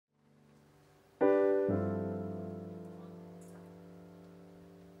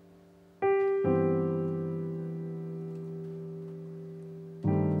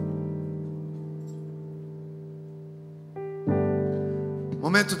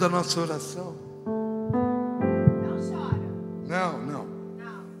Momento da nossa oração. Não chora. Não, não.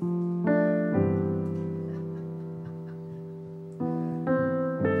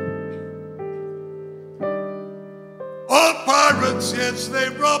 All pirates, yes, they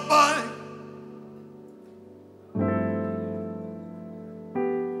brought by.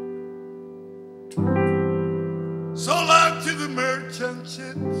 Sold out to the merchant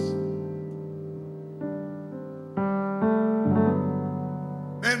ships.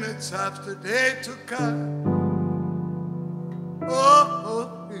 Minutes after they took out. Oh,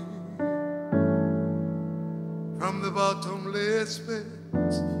 from the bottomless pit.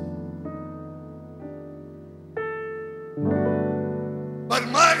 But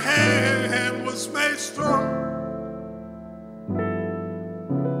my hand was made strong.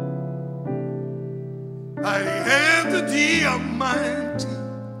 I am the Almighty.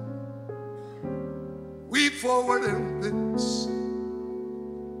 We forward in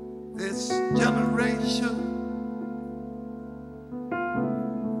this generation.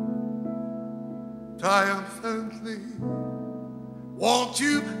 Triumphantly, won't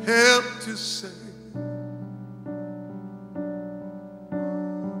you help to say?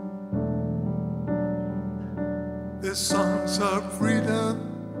 The songs of freedom.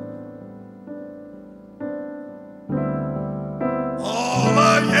 All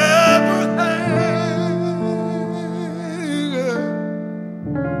I ever had.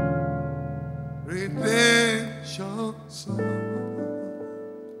 Redemption song.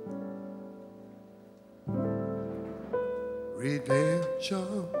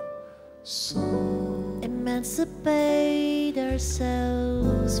 Redemption song. Emancipate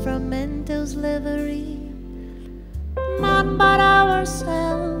ourselves from mental slavery. None but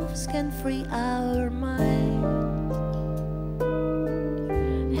ourselves can free our mind.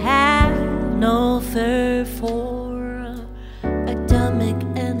 Have no fear for atomic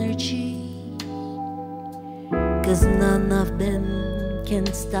energy, 'cause none of them can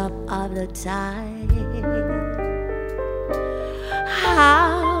stop all the time.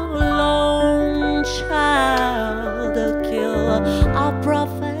 How long shall they kill our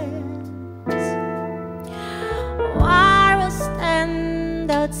prophets? Why we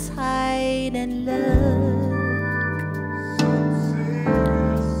stand outside and look?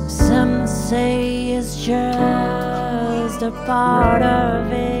 Some say it's just a part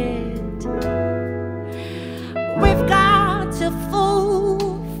of it. We've got to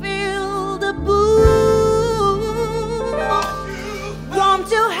fulfill the book. Won't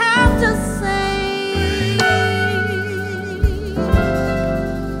you have to say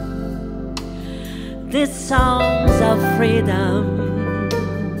these songs of freedom?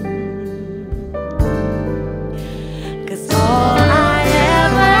 'Cause all I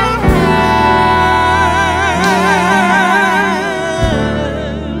ever had,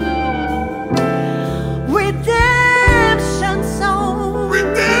 redemption song,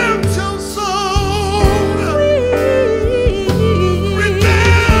 Redemption song.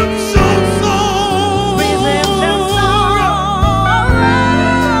 redemption song, redemption song,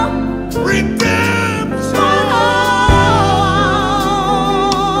 Redemption.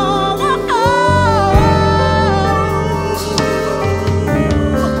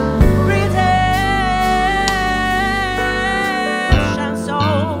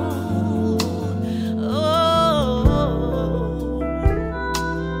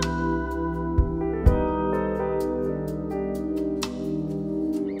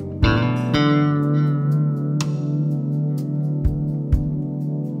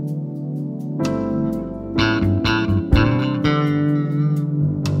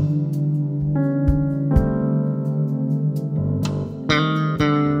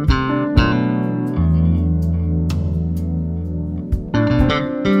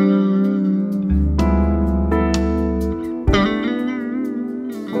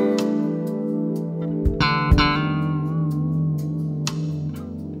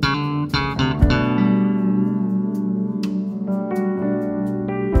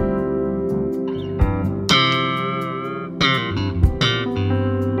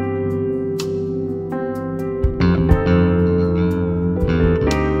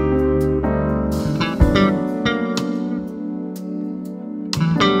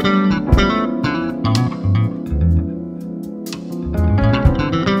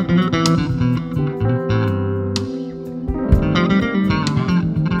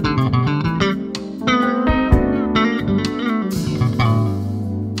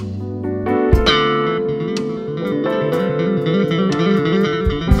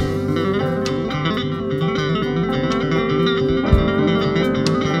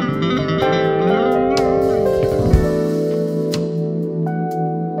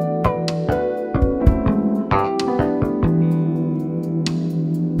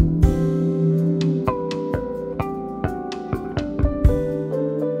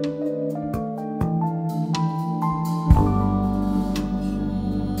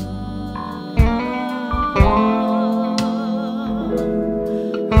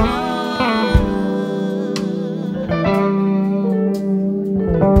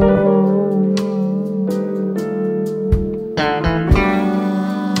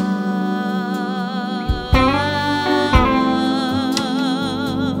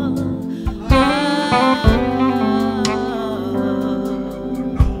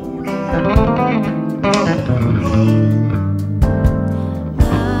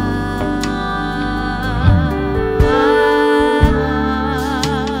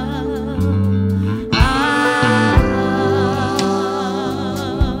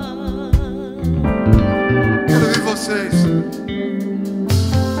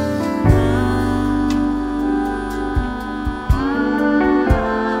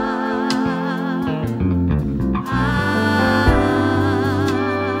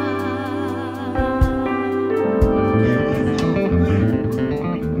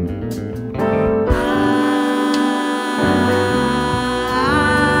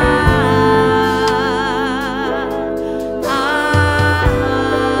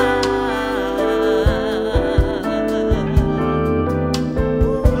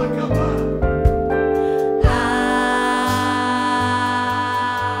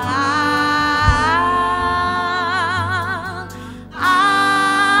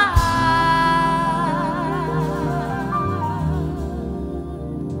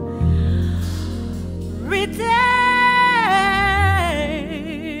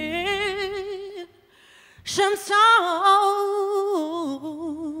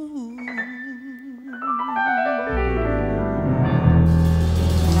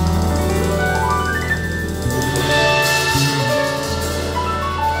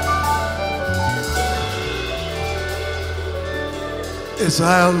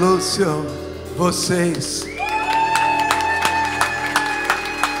 Israel, Lúcio, vocês